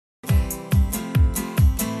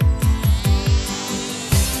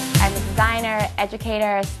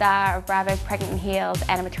educator, star of Bravo's Pregnant in Heels,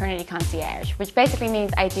 and a maternity concierge, which basically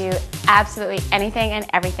means I do absolutely anything and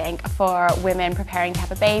everything for women preparing to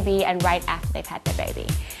have a baby and right after they've had their baby.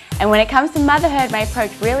 And when it comes to motherhood, my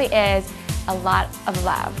approach really is a lot of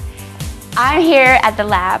love. I'm here at the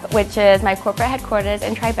lab, which is my corporate headquarters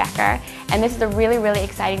in Tribeca, and this is a really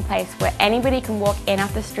exciting place where anybody can walk in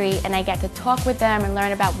off the street and I get to talk with them and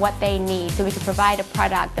learn about what they need so we can provide a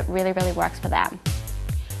product that really works for them.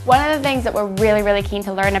 One of the things that we're really keen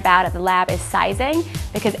to learn about at the lab is sizing,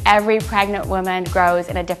 because every pregnant woman grows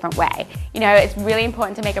in a different way. You know, it's really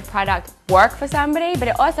important to make a product work for somebody, but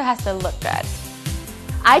it also has to look good.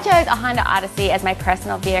 I chose a Honda Odyssey as my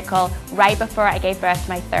personal vehicle right before I gave birth to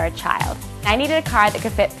my third child. I needed a car that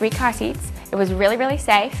could fit 3 car seats. It was really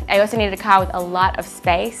safe. I also needed a car with a lot of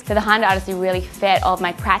space. So the Honda Odyssey really fit all of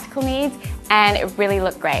my practical needs, and it really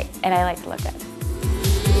looked great, and I like to look good.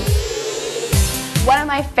 One of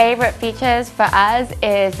my favorite features for us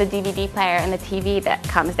is the DVD player and the TV that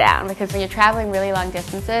comes down, because when you're traveling really long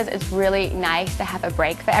distances, it's really nice to have a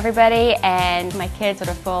break for everybody, and my kids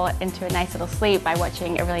sort of fall into a nice little sleep by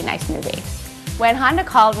watching a really nice movie. When Honda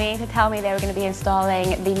called me to tell me they were going to be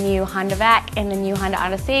installing the new Honda vac in the new Honda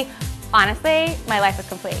Odyssey, honestly, my life was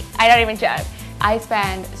complete. I don't even joke. I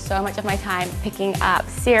spend so much of my time picking up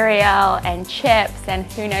cereal and chips and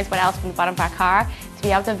who knows what else from the bottom of our car. To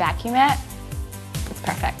be able to vacuum it, it's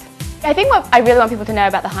perfect. I think what I really want people to know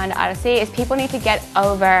about the Honda Odyssey is people need to get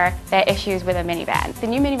over their issues with a minivan. The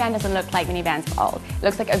new minivan doesn't look like minivans of old. It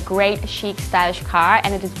looks like a great, chic, stylish car,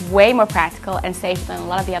 and it is way more practical and safer than a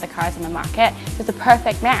lot of the other cars on the market. So it's a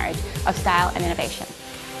perfect marriage of style and innovation.